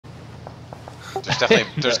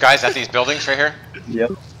There's guys at these buildings right here.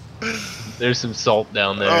 Yep. There's some salt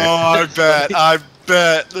down there. Oh, I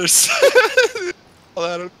bet. There's.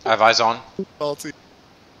 I have eyes on. Salty.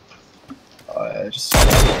 I just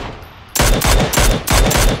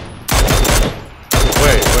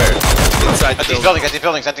Where? Inside At the these building.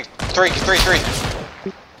 buildings, I think three.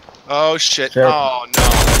 Oh shit. Sure. Oh no.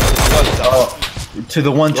 What the? to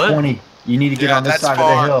the 120. What? You need to get on this that's side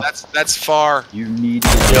far. of the hill. That's far. You need to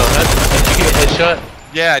get Yo, did you get a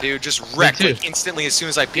headshot? Yeah, dude, just wrecked too. like, instantly as soon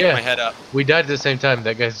as I peeked my head up. We died at the same time.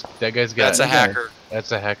 That guy's got. That's a hacker.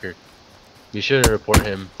 That's a hacker. You should report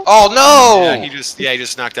him. Oh no! Yeah, he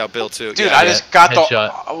just knocked out Bill too. Dude, yeah, I just got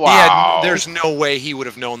headshot. the. Wow. There's no way he would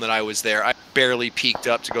have known that I was there. I barely peeked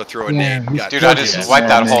up to go throw a name. Dude, I just wiped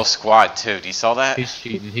that whole squad too. Do you saw that? He's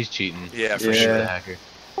cheating. He's cheating. Yeah, for Yeah. sure. The hacker.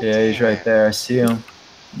 Yeah, he's right there. I see him.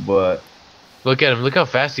 But Look at him. Look how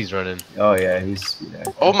fast he's running. oh yeah, he's. Yeah.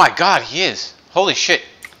 Oh my God, he is. Holy shit.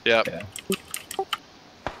 Yep. Yeah.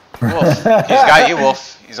 Wolf. He's got you,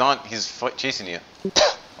 Wolf. He's chasing you.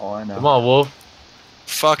 Oh, I know. Come on, Wolf.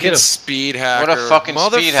 Fucking speed hacker. What a fucking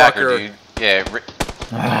speed hacker, dude. Yeah,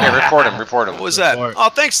 report him. What was that? Oh,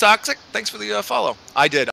 thanks, Toxic. Thanks for the follow. I did.